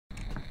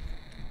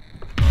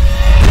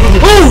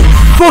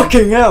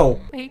Fucking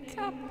hell! Wake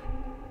up.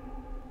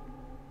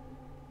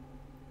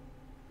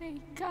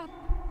 Wake up.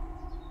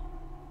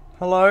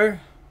 Hello?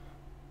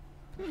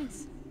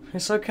 Please.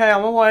 It's okay,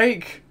 I'm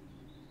awake.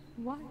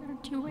 Why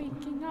aren't you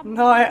waking up?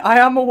 No, I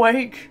am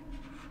awake.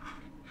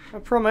 I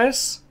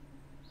promise.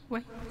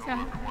 Wake up. This is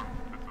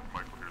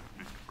Michael here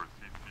speaking for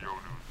CCO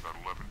News at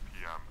 11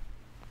 p.m.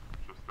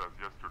 Just as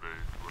yesterday,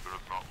 the weather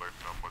has not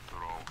lightened up much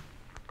at all.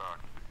 In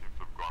fact, it seems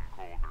to have gone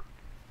colder.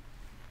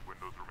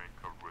 Windows remain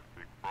covered with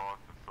thick frost,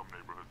 and some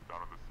neighborhoods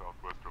down in the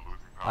southwest are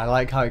losing power. I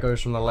like how it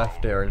goes from the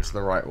left ear into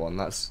the right one.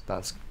 That's good.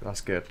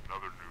 In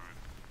other news,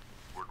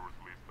 word was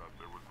released that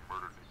there was a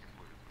murder taking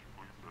place, which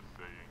police are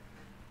saying,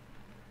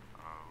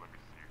 let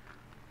me see here.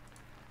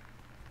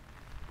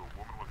 So a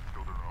woman was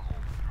killed in her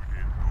home 2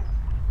 days ago,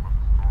 which is when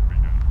the storm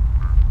began to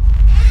occur.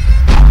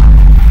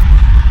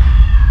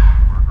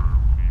 Murderer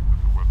believes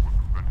that the weapon would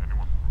prevent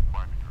anyone from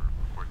finding her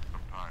for quite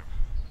some time.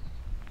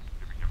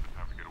 Giving him the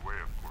time to get away,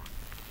 of course.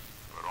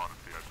 But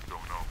honestly, I just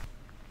don't know.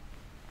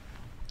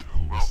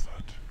 Well,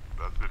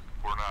 that's it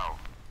for now.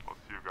 I'll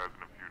see you guys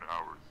in a few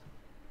hours.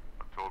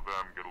 Until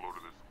then, get a load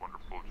of this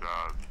wonderful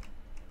jazz.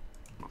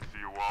 I'll see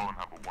you all and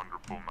have a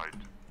wonderful night.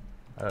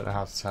 I don't know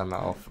how to turn that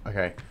off.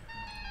 Okay.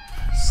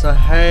 So,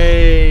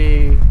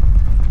 hey.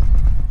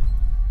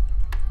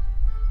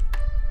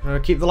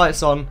 Keep the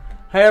lights on.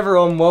 Hey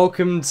everyone,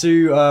 welcome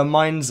to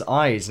Mind's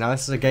Eyes. Now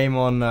this is a game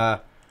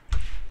on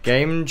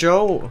Game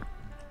Jolt.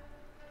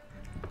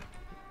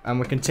 And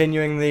we're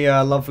continuing the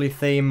lovely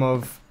theme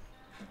of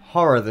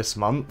horror this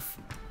month.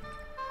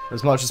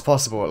 As much as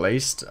possible, at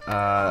least.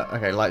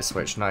 Okay, light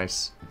switch,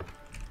 nice.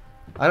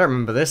 I don't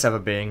remember this ever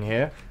being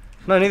here.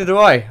 No, neither do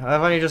I.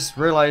 I've only just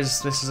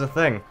realised this is a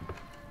thing.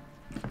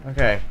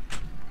 Okay.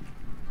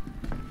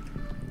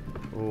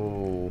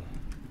 Ooh.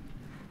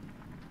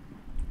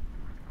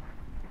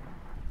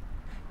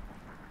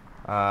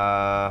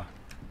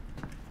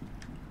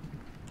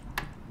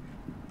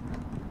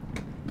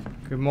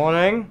 Good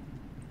morning.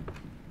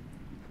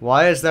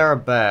 Why is there a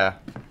bear?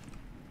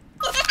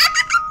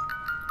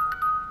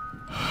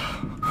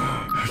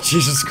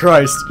 Jesus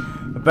Christ.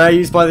 A bear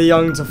used by the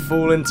young to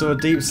fall into a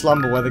deep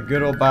slumber, whether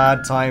good or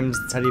bad times,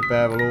 the teddy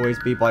bear will always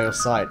be by your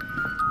side.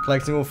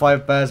 Collecting all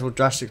 5 bears will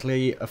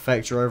drastically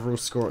affect your overall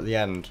score at the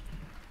end.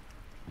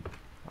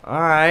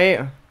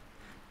 Alright.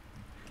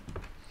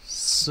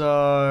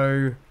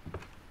 So,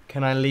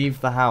 can I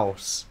leave the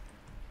house?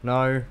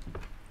 No.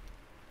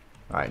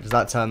 Alright, does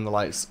that turn the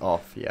lights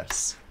off?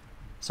 Yes.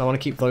 So I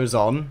want to keep those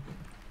on,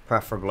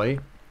 preferably.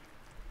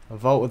 A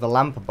vault with a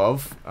lamp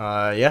above.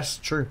 Yes,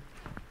 true.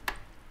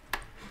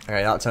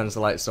 Okay, that turns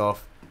the lights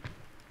off.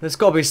 There's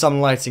got to be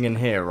some lighting in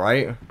here,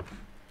 right?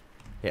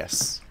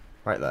 Yes,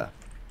 right there.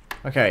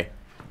 Okay,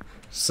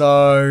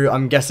 so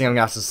I'm guessing I'm going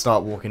to have to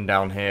start walking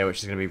down here, which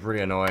is going to be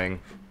really annoying.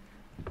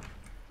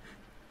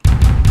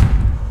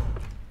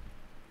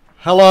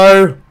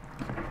 Hello?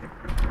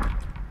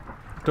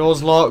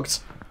 Door's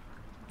locked.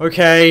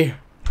 Okay.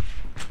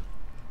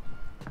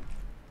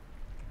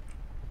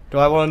 Do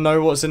I want to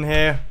know what's in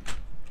here?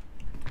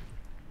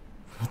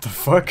 What the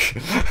fuck?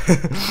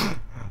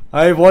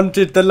 I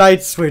wanted the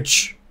light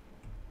switch.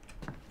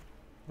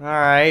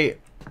 Alright.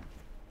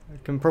 I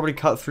can probably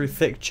cut through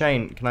thick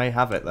chain. Can I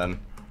have it then?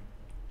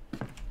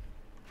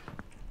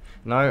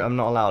 No, I'm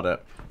not allowed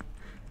it.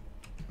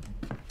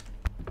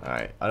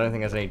 Alright, I don't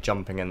think there's any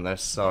jumping in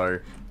this, so...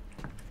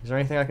 Is there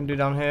anything I can do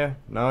down here?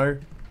 No.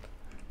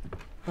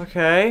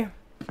 Okay.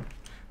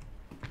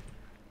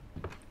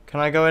 Can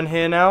I go in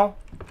here now?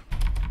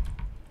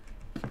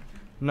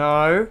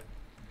 No.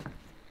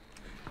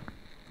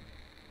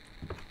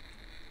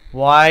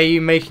 Why are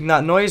you making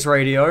that noise,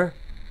 radio?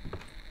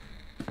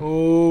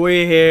 All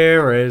we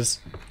hear is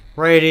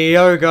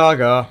Radio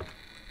Gaga.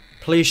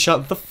 Please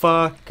shut the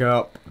fuck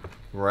up.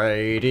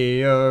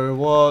 Radio,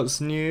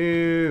 what's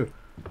new?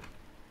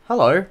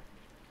 Hello.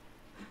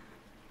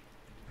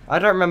 I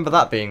don't remember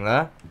that being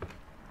there.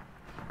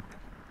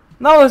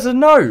 No, there's a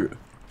note.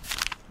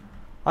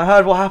 I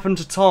heard what happened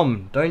to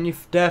Tom. Don't you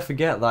dare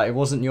forget that. It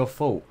wasn't your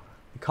fault.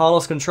 The car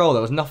lost control.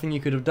 There was nothing you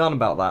could have done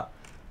about that.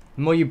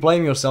 The more you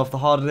blame yourself, the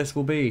harder this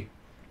will be.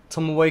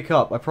 Tom will wake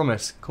up, I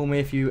promise. Call me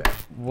if you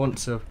want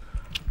to.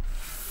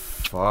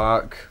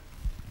 Fuck.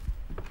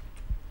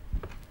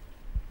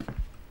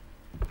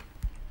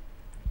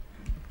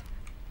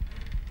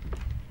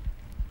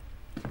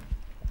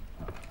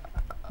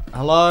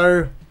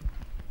 Hello?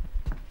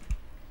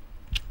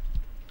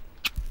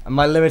 Am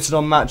I limited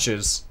on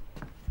matches?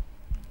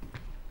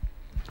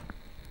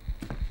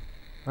 I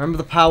remember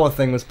the power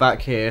thing was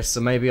back here,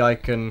 so maybe I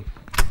can...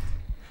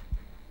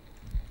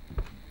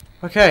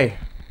 Okay.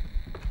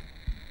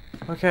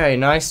 Okay,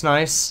 nice,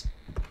 nice.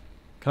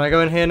 Can I go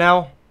in here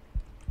now?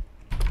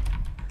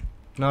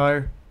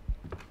 No.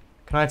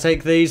 Can I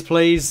take these,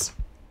 please?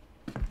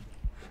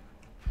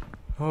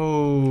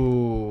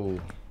 Oh.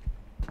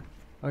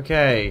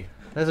 Okay.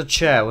 There's a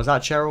chair. Was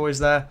that chair always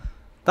there?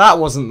 That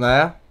wasn't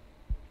there.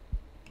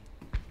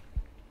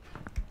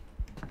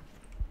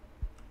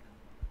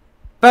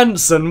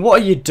 Benson,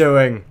 what are you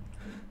doing?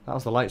 That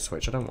was the light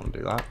switch. I don't want to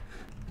do that.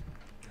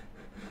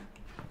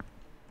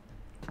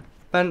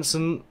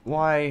 Benson,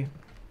 why?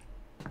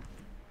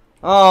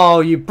 Oh,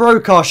 you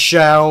broke our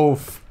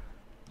shelf!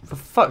 For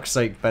fuck's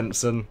sake,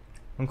 Benson.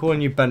 I'm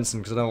calling you Benson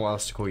because I don't know what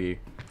else to call you.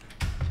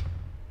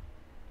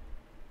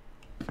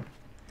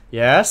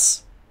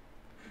 Yes?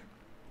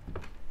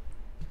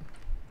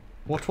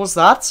 What was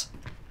that?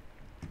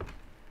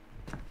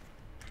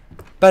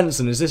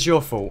 Benson, is this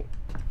your fault?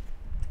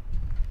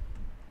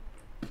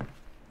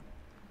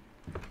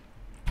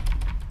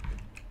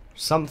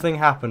 Something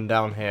happened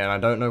down here and I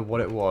don't know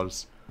what it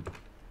was.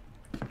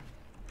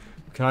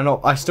 Can I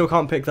not? I still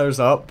can't pick those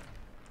up.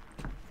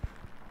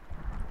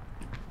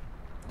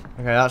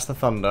 Okay, that's the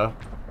thunder.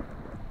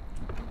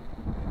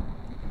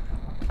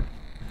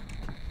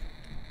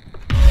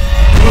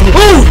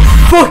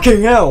 Oh!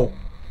 Fucking hell!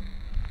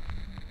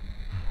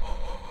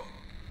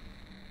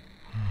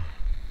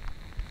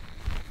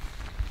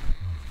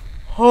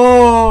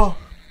 Oh!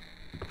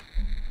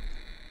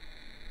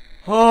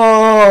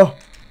 Oh!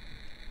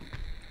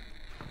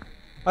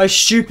 I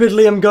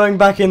stupidly am going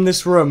back in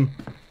this room.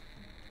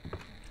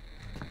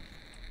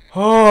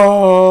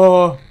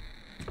 Oh!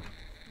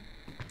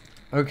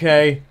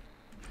 Okay.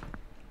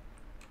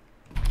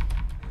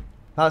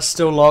 That's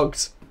still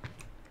locked.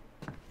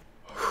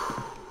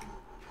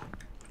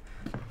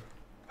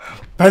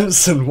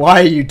 Benson,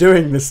 why are you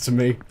doing this to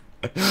me?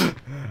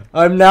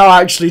 I'm now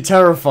actually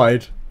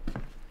terrified.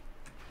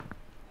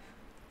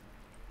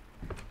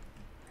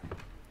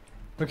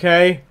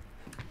 Okay.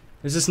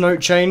 Is this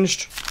note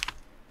changed?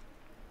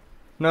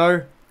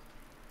 No.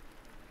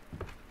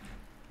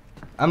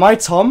 Am I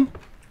Tom?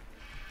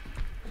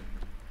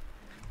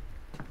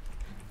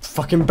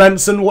 Fucking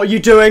Benson, what are you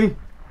doing?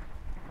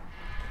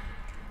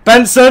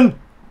 Benson!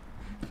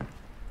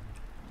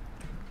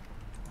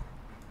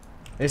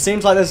 It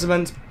seems like there's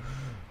a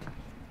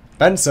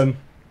Benson.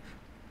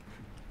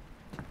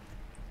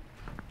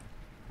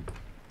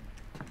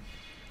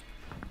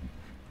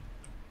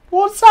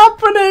 What's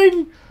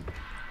happening?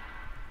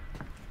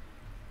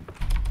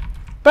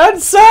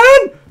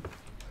 Benson!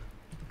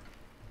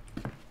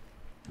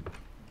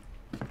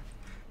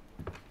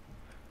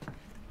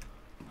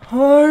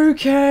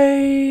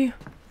 Okay.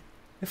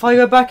 If I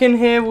go back in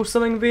here, will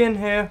something be in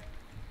here?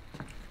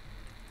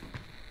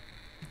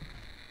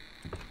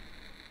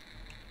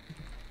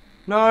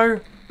 No.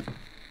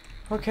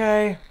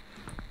 Okay.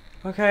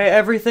 Okay,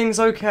 everything's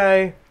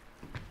okay.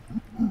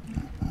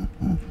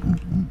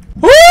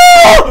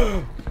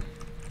 Ah!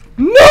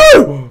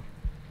 No!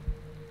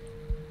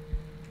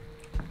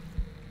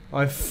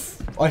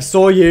 I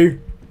saw you.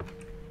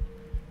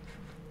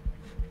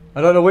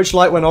 I don't know which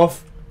light went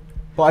off,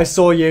 but I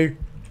saw you.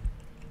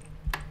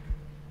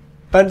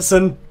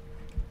 Benson.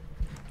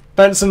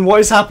 Benson, what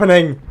is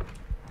happening?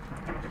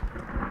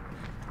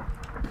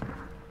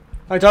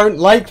 I don't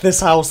like this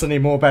house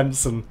anymore,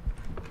 Benson.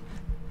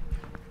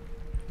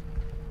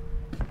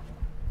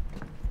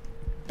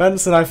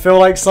 Benson, I feel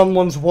like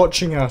someone's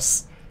watching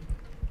us.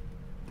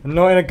 And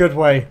not in a good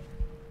way.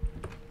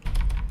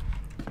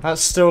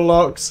 That's still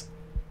locked.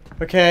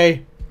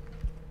 Okay.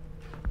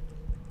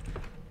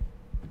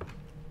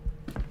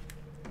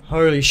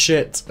 Holy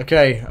shit.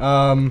 Okay,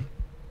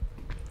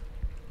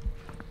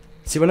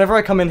 see, whenever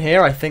I come in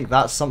here, I think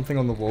that's something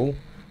on the wall.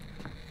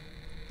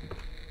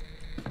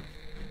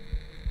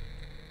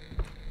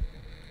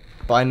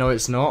 But I know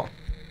it's not.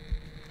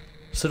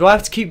 So do I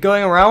have to keep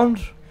going around?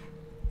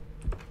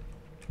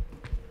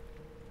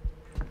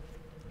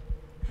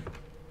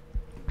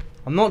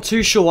 I'm not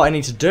too sure what I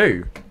need to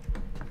do.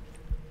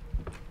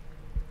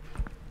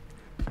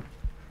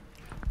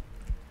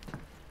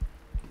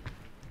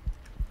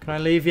 Can I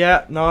leave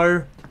yet?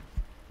 No.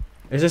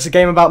 Is this a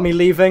game about me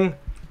leaving?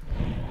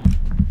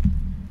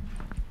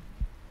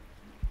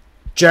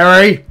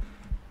 Jerry!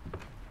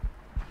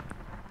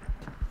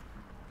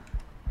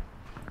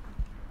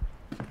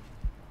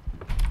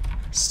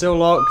 Still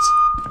locked.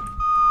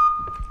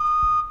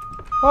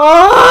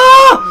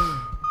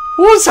 Ah!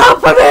 What's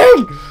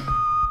happening?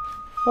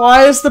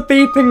 Why is the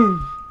beeping?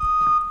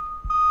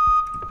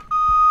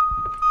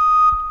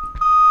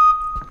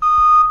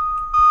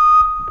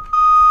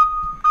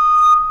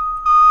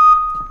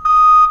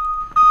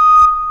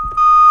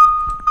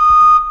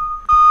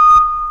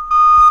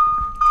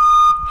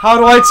 How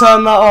do I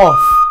turn that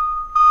off?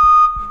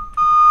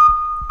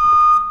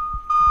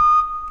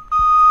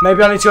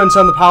 Maybe I need to go and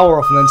turn the power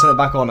off and then turn it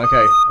back on.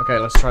 Okay, okay,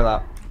 let's try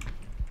that.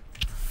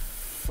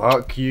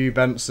 Fuck you,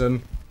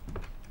 Benson.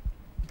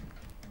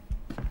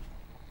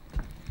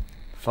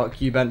 Fuck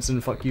you,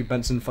 Benson. Fuck you,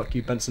 Benson. Fuck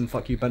you, Benson.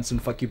 Fuck you, Benson.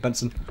 Fuck you,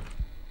 Benson.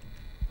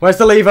 Where's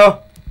the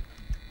lever?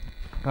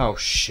 Oh,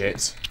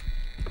 shit.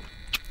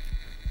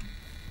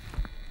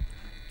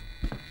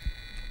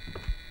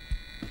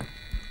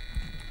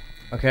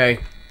 Okay,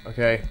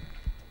 okay.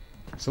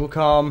 It's all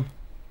calm.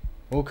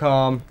 All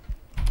calm.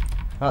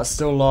 That's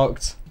still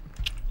locked.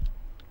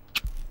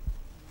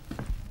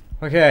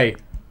 Okay.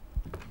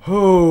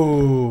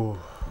 Ooh.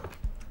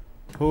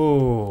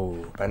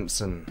 Ooh,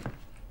 Benson.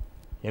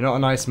 You're not a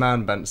nice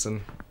man,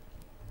 Benson.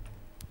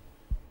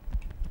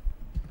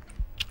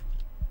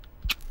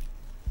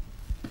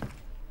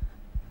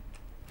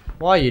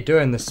 Why are you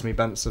doing this to me,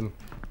 Benson?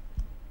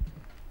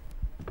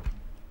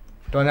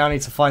 Do I now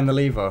need to find the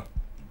lever?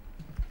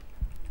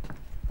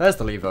 There's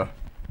the lever.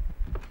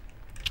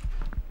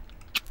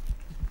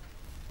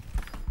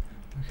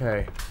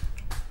 Okay.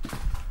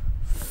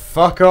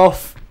 Fuck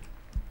off.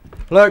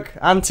 Look,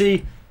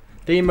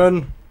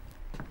 anti-demon.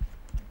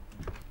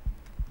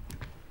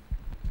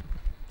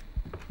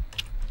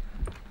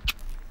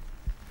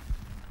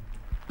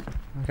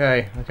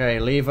 Okay,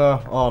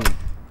 lever on.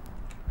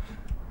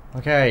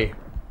 Okay.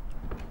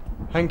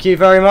 Thank you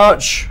very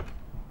much.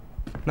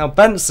 Now,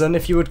 Benson,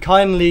 if you would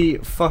kindly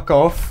fuck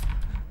off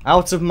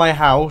out of my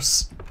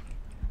house,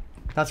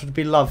 that would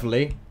be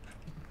lovely.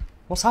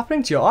 What's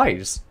happening to your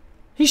eyes?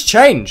 He's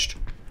changed.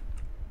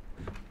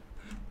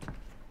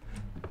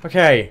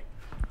 Okay.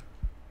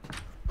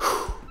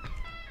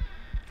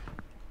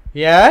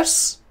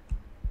 Yes?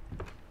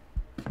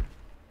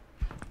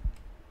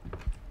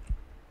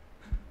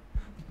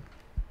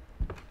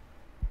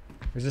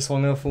 Is this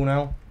one gonna fall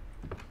now?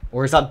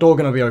 Or is that door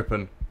gonna be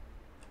open?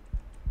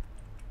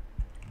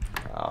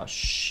 Oh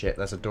shit,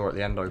 there's a door at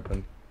the end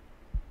open.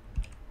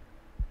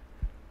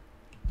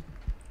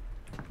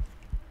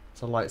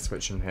 There's a light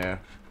switch in here.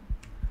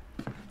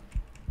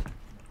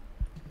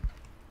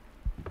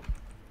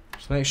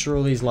 Just make sure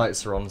all these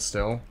lights are on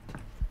still.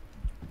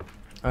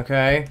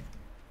 Okay.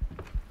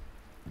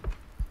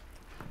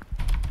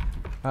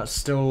 That's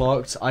still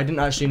locked. I didn't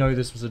actually know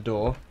this was a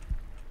door.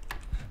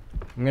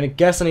 I'm gonna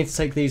guess I need to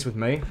take these with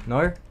me.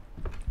 No?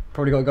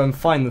 Probably gotta go and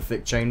find the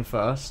thick chain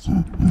first.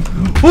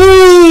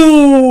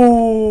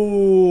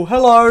 Ooh!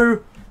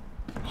 Hello!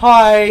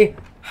 Hi!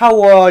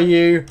 How are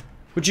you?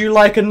 Would you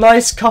like a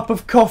nice cup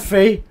of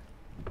coffee?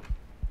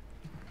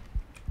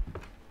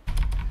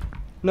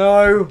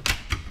 No?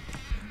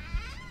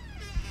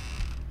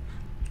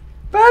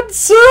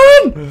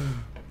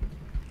 Benson!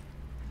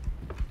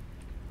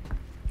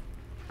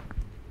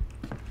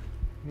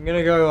 I'm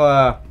gonna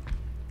go,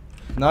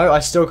 no, I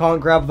still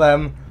can't grab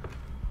them.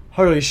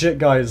 Holy shit,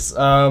 guys.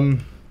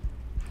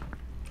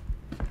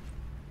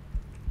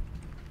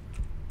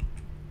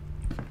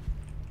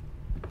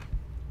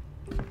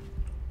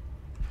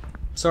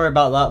 Sorry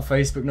about that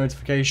Facebook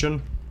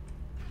notification.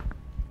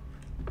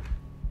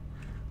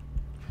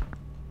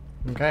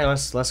 Okay,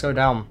 let's go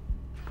down.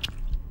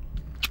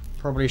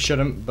 Probably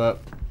shouldn't, but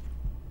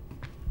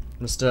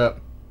let's do it.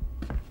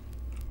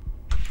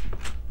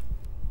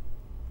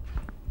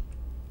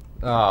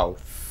 Oh,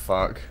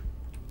 fuck.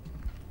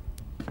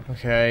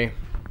 Okay.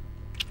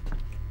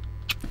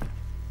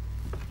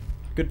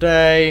 Good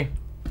day.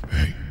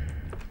 Hey.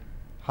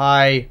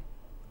 Hi.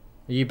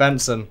 Are you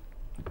Benson?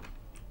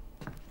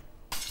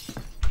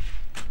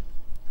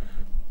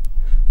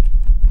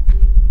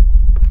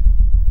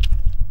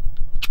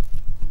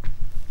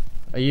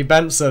 Are you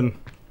Benson?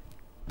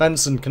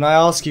 Benson, can I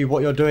ask you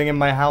what you're doing in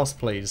my house,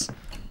 please?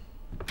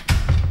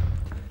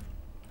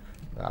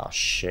 Oh,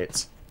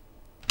 shit.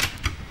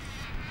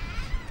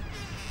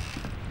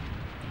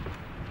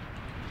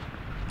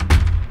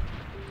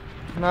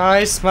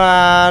 Nice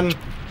man.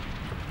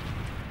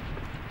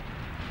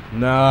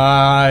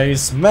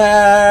 Nice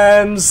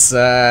men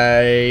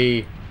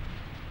say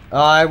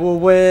I will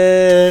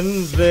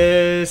win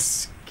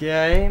this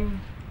game,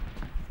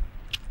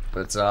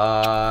 but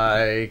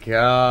I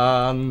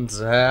can't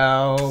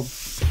help.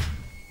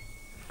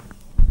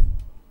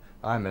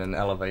 I'm in an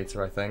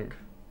elevator, I think.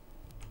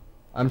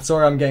 I'm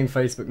sorry I'm getting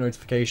Facebook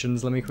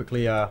notifications. Let me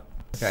quickly,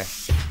 okay.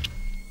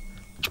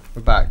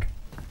 We're back.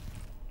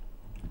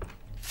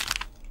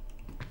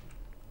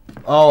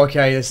 Oh,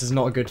 okay, this is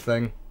not a good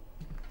thing.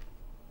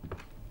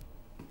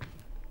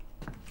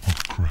 Oh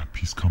crap,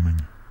 he's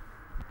coming.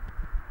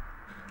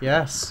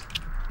 Yes.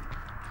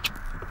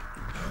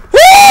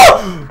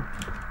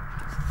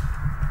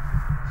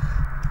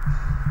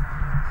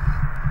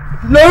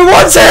 No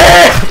one's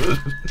here!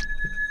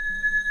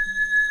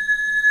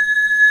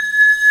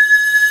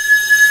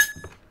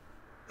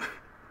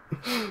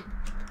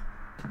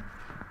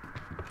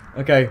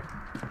 Okay.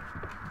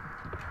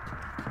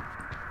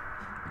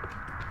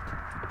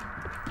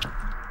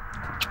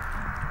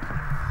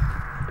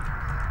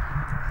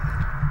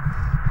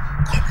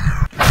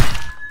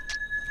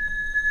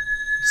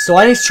 So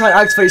I need to try and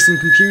activate some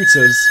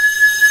computers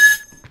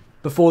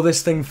before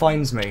this thing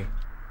finds me.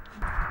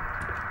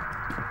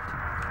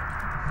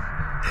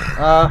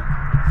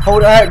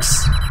 Hold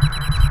X.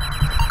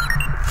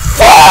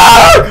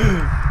 Fuck!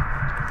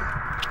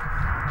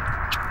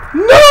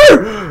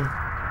 No!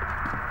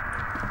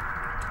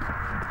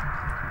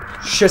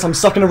 Shit, I'm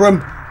stuck in a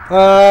room.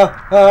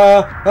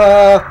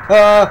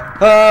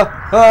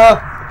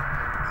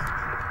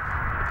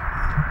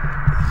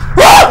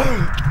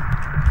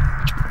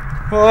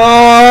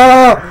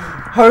 Oh,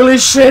 holy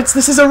shit,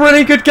 this is a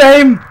really good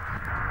game.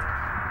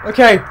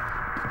 Okay.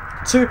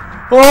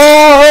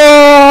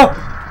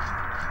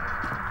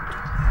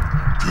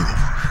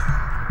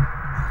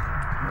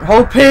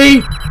 Hold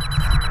P.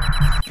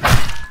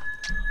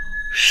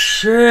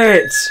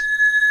 Shit.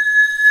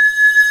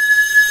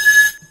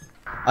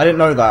 I didn't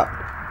know that.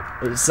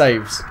 It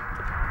saves.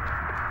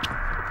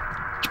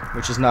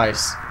 which is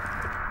nice.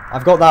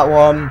 I've got that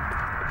one.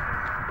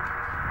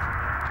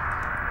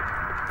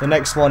 The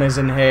next one is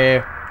in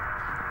here.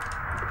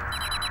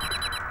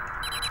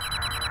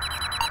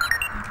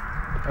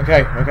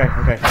 Okay.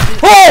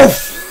 Oh,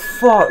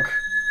 fuck!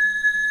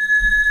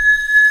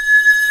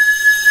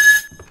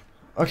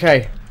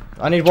 Okay,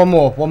 I need one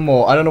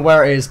more. I don't know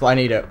where it is, but I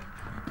need it.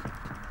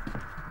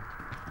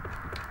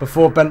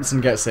 Before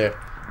Benson gets here.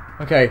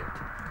 Okay.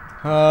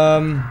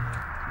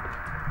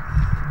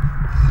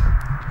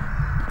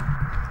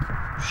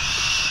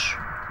 Shh.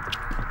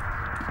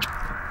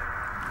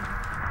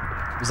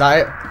 Is that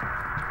it?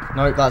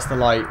 Nope, that's the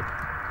light.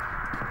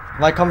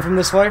 Have I come from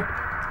this way?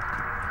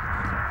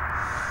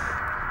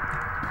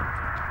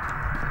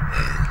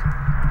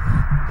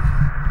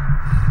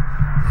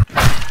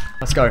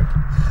 Let's go.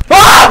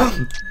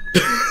 Ah!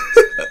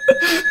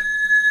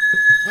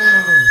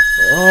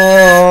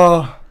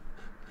 Oh.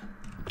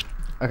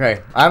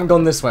 Okay, I haven't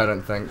gone this way, I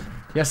don't think.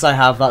 Yes, I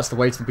have. That's the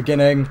way to the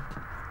beginning.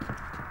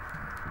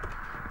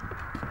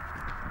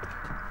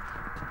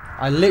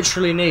 I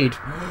literally need...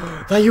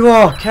 There you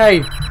are!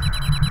 Okay.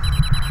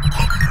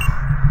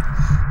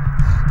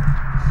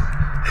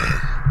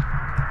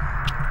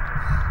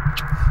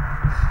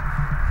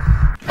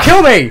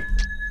 Kill me!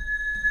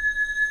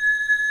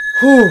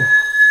 Whew.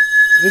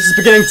 This is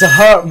beginning to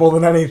hurt more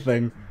than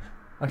anything.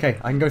 Okay,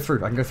 I can go through.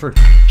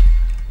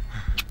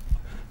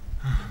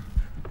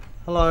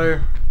 Hello.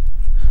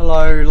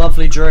 Hello,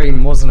 lovely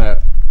dream, wasn't it?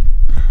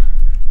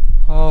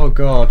 Oh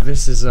god,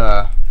 this is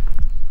a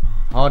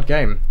hard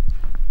game.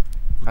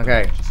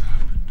 Okay.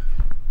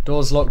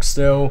 Door's locked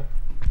still.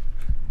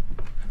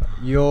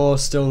 You're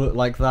still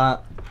like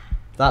that.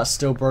 That's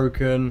still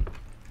broken.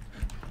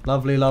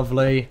 Lovely,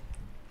 lovely.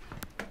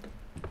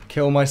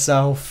 Kill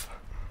myself.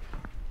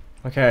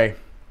 Okay.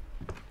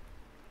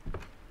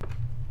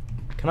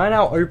 Can I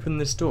now open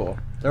this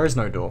door? There is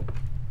no door.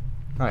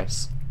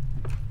 Nice.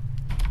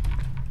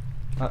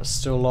 That's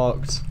still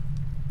locked.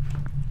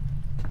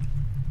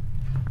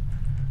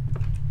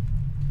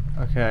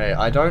 Okay,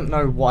 I don't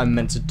know what I'm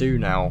meant to do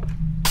now.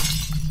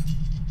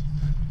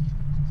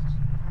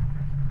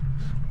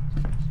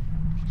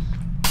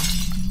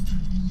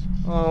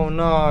 Oh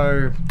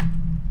no.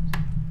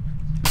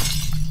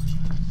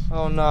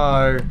 Oh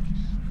no.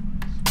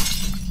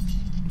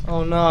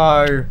 Oh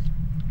no.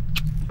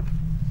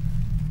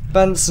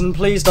 Benson,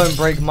 please don't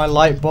break my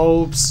light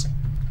bulbs.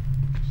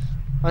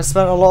 I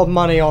spent a lot of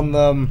money on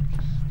them.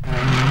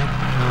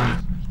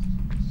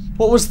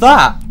 What was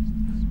that?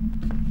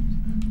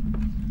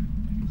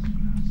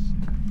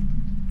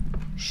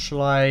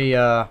 Shall I,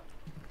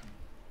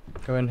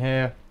 go in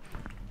here?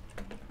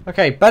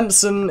 Okay,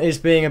 Benson is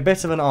being a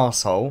bit of an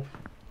arsehole.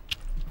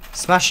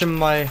 Smashing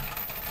my...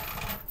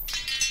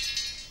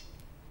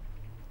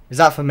 Is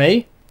that for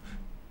me?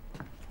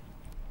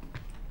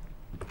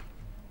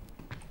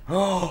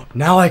 Oh,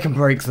 now I can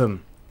break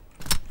them.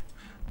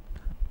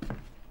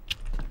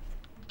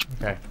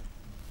 Okay.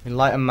 We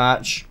light a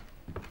match.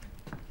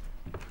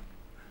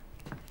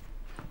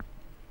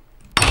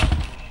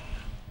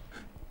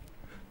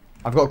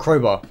 I've got a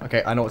crowbar.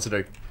 Okay, I know what to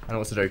do.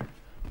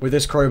 With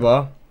this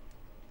crowbar...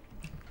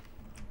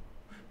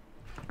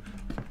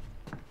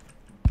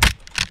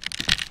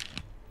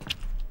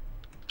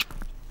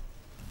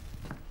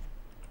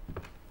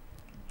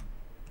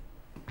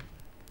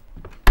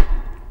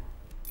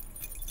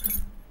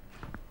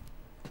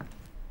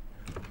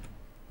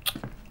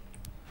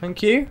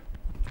 Thank you.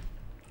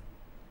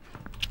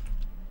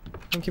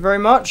 Thank you very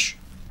much.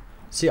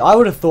 See, I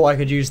would have thought I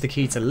could use the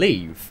key to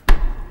leave.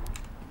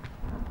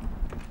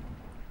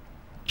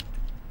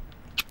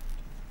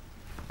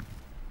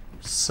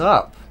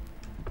 Sup?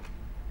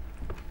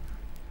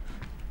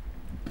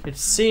 It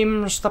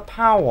seems the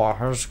power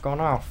has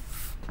gone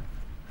off.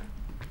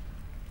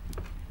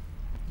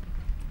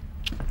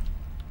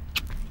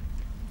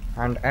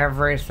 And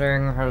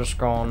everything has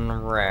gone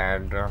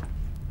red.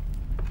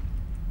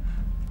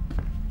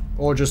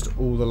 Or just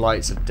all the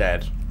lights are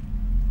dead.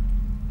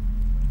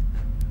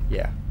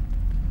 Yeah.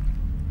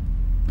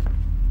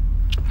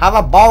 Have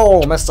a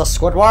bowl, Mr.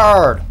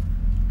 Squidward!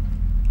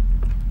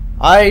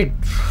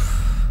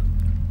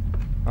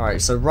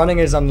 Alright, so running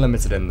is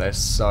unlimited in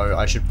this, so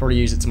I should probably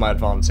use it to my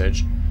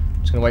advantage.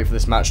 Just gonna wait for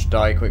this match to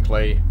die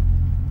quickly.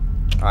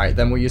 Alright,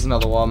 then we'll use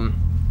another one.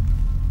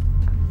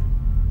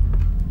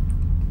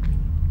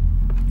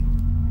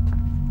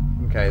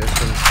 Okay, this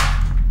one's...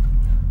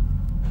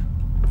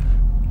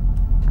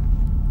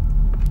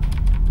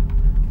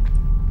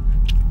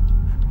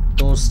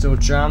 Door's still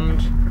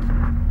jammed.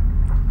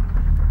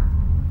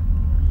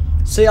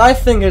 See, I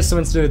think it's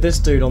something to do with this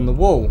dude on the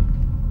wall.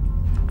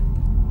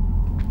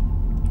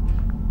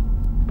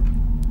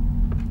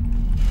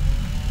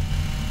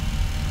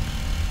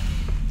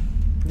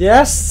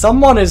 Yes,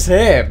 someone is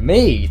here.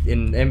 Me,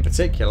 in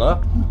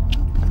particular.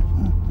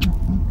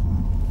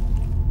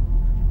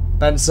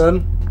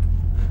 Benson.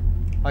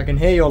 I can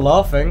hear you're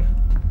laughing.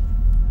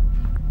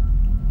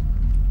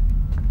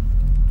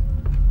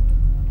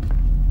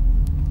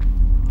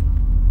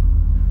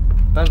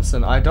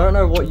 Benson, I don't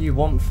know what you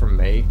want from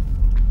me.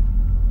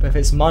 But if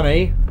it's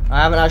money,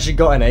 I haven't actually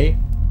got any.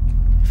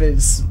 If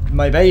it's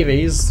my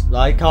babies,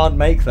 I can't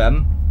make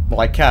them. Well,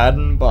 I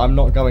can, but I'm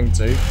not going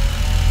to.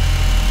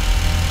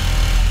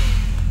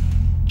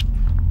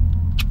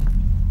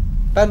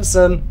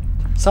 Benson,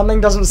 something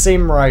doesn't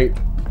seem right.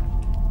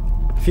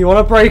 If you want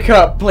to break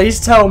up, please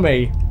tell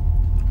me.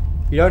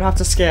 You don't have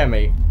to scare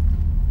me.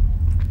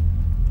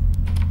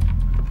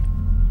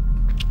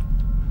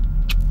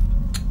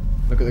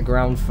 Look at the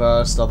ground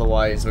first,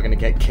 otherwise we're gonna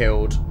get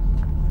killed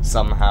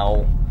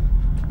somehow.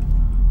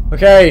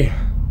 Okay.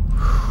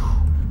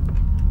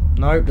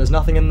 Nope, there's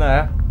nothing in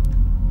there.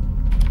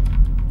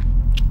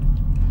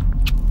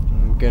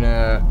 I'm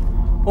gonna...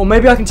 Oh,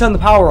 maybe I can turn the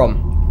power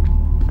on.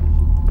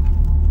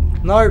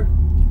 Nope.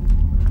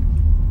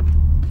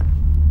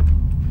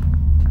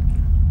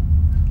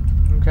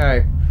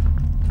 Okay.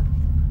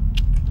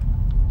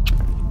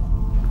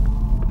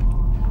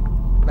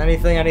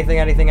 Anything.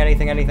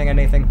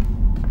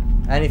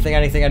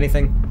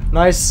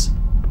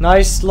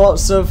 Nice,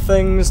 lots of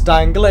things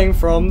dangling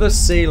from the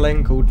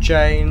ceiling called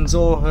chains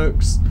or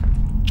hooks.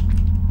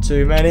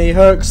 Too many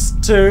hooks,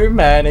 too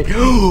many.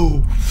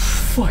 Oh,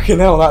 fucking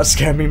hell, that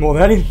scared me more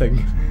than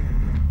anything.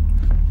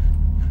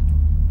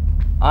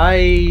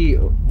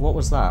 What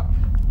was that?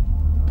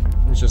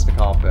 It was just the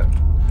carpet.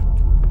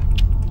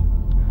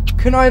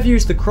 Couldn't I have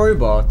used the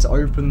crowbar to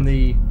open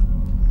the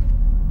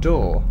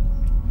door?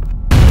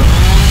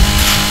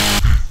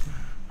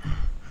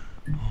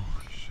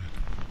 Holy shit.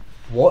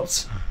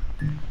 What?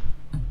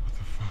 What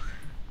the fuck?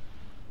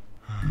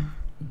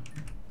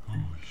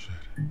 Holy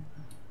shit.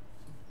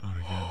 Not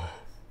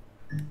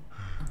again.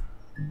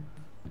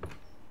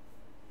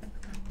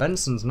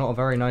 Benson's not a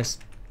very nice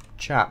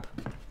chap,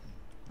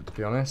 to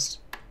be honest.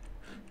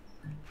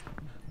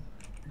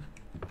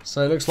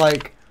 So it looks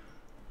like...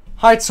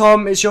 Hi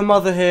Tom, it's your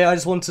mother here. I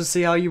just wanted to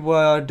see how you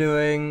were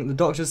doing. The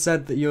doctor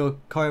said that your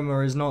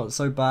coma is not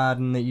so bad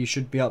and that you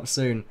should be up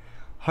soon.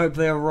 Hope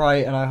they are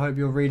right, and I hope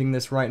you're reading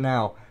this right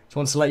now. Just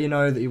wanted to let you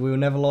know that we were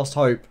never lost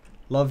hope.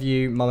 Love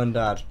you, Mum and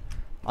Dad.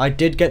 I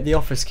did get the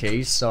office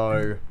keys,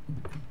 so...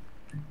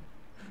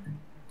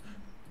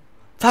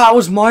 That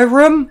was my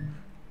room?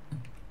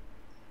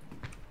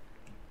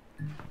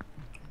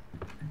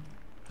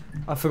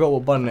 I forgot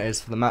what button it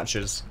is for the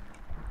matches.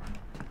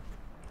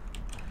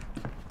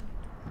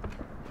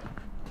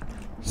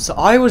 So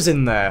I was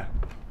in there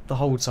the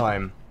whole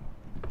time.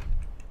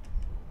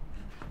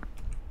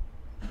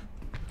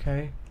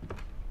 Okay.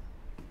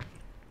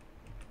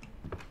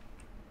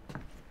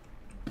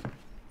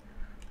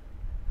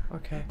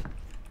 Okay.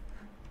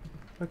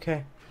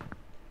 Okay.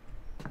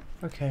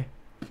 Okay.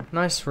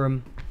 Nice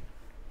room.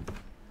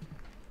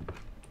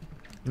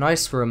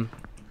 Nice room.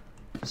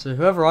 So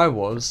whoever I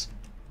was...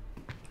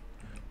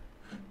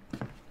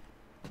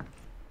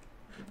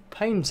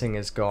 Painting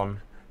is gone.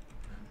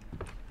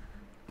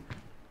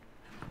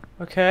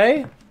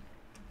 Okay.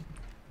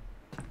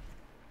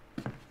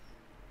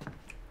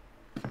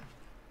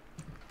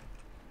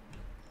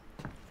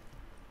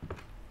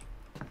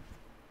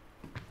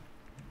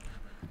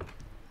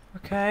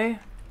 Okay.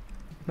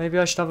 Maybe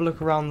I should have a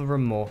look around the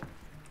room more.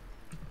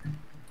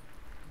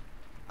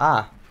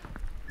 Ah.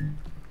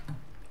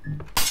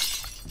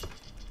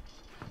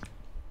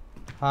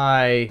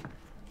 Hi.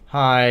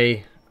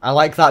 Hi. I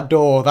like that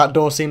door. That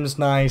door seems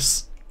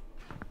nice.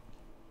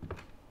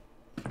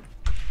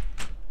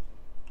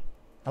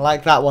 I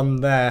like that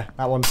one there.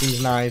 That one seems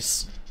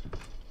nice.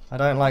 I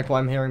don't like what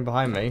I'm hearing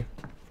behind me.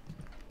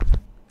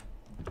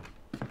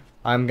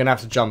 I'm gonna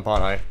have to jump,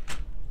 aren't I?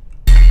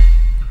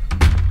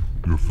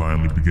 You're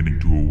finally beginning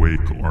to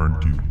awake,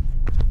 aren't you?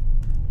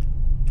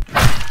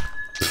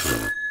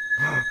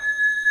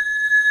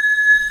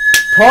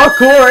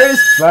 Parkour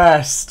is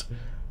best!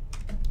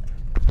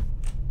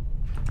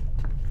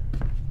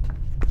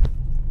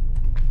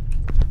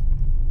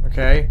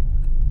 Okay.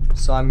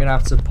 So I'm gonna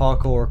have to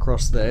parkour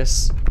across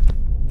this.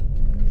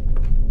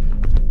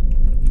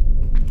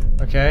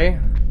 Okay.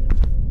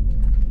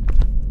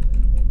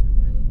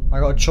 I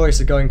got a choice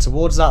of going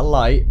towards that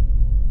light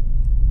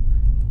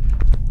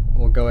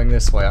or going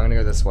this way. I'm gonna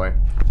go this way.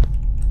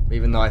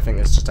 Even though I think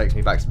this just takes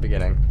me back to the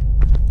beginning.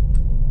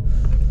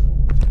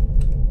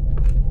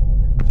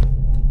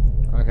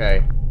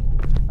 Okay.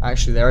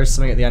 Actually, there is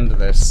something at the end of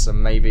this, so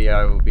maybe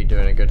I will be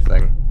doing a good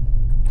thing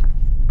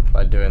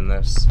by doing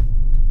this.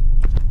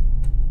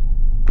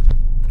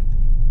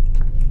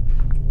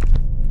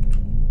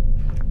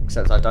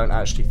 Except I don't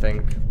actually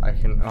think I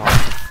can...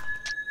 Oh.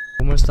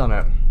 Almost done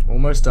it.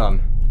 Almost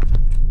done.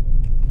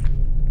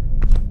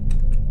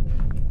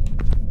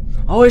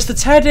 Oh, it's the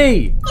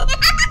teddy!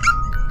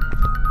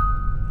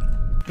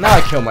 Now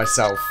I kill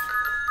myself.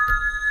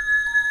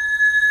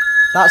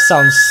 That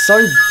sounds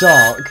so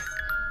dark.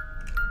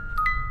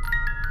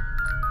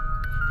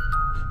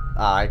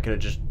 Ah, I could have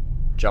just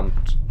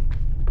jumped.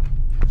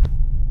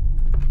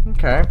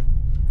 Okay.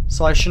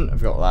 So I shouldn't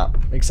have got that.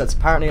 Except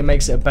apparently it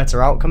makes it a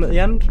better outcome at the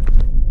end.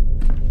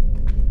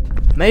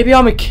 Maybe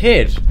I'm a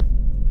kid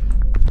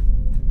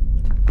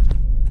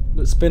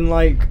that's been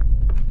like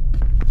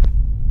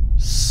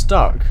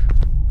stuck.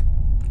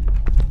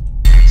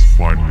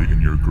 finally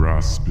in your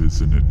grasp,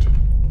 isn't it?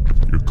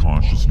 Your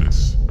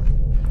consciousness.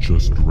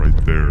 Just right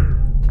there.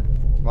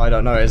 I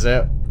don't know, is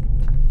it?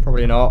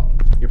 Probably not.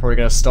 You're probably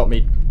gonna stop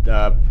me.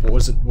 What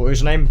was it? What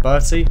was your name?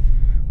 Bertie?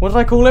 What did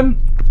I call him?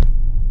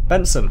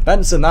 Benson.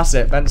 Benson, that's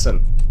it,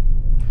 Benson.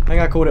 I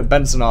think I called it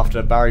Benson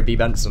after Barry B.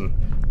 Benson.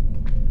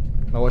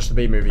 I watched the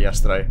B movie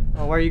yesterday.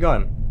 Oh, where are you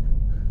going?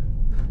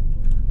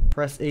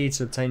 Press E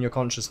to obtain your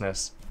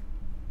consciousness.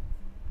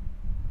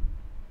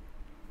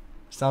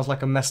 Sounds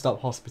like a messed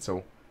up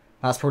hospital.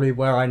 That's probably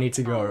where I need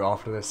to go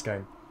after this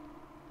game.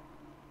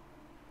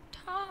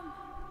 Tom,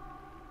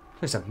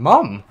 He said,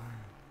 Mum!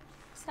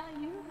 is that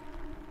you?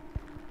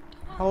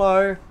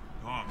 Hello?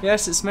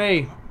 Yes, it's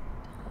me.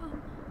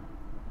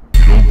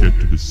 You don't get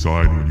to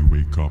decide when you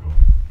wake up.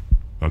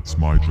 That's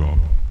my job.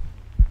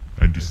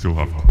 And you still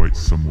have quite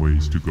some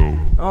ways to go.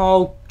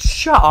 Oh,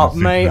 shut up,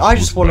 You think mate. this I was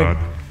just want to... bad?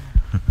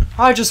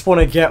 I just want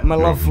to get my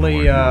You have no lovely,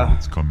 idea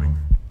what's coming.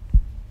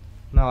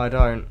 No, I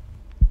don't.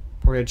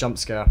 Probably a jump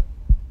scare.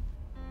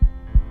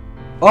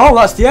 Oh,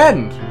 that's the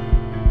end!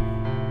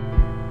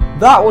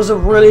 That was a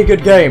really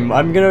good game.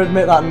 I'm going to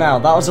admit that now.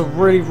 That was a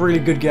really, really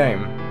good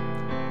game.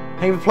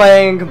 Thank you for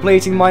playing and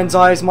completing Mind's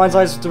Eyes. Mind's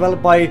Eyes was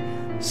developed by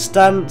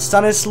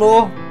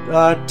Stanislaw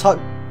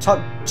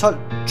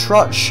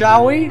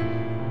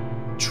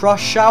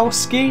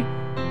Truszkowski?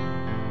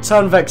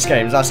 Turnvex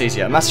Games, that's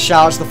easier. Massive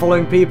shout out to the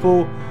following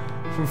people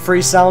from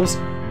Free Sounds.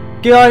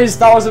 Guys,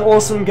 that was an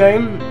awesome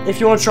game. If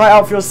you want to try it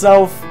out for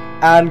yourself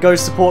and go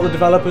support the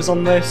developers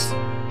on this,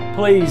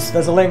 please,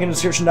 there's a link in the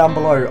description down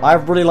below. I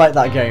really like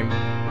that game.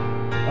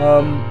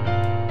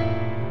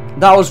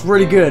 That was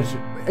really good.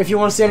 If you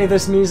want to see any of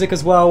this music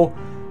as well,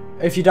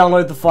 if you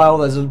download the file,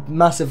 there's a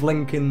massive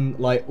link in,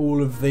 like,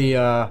 all of the,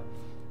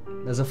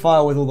 there's a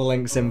file with all the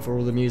links in for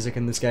all the music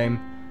in this game.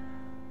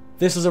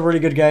 This was a really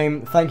good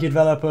game. Thank you,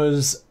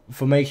 developers,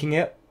 for making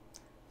it.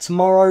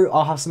 Tomorrow,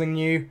 I'll have something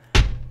new.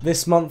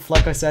 This month,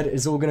 like I said,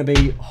 is all going to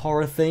be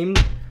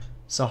horror-themed.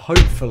 So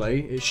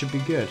hopefully, it should be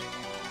good.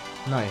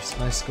 Nice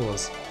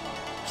scores.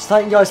 So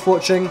thank you guys for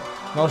watching,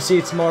 and I'll see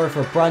you tomorrow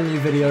for a brand new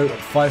video at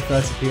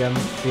 5:30 PM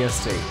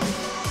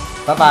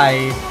BST.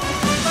 Bye-bye!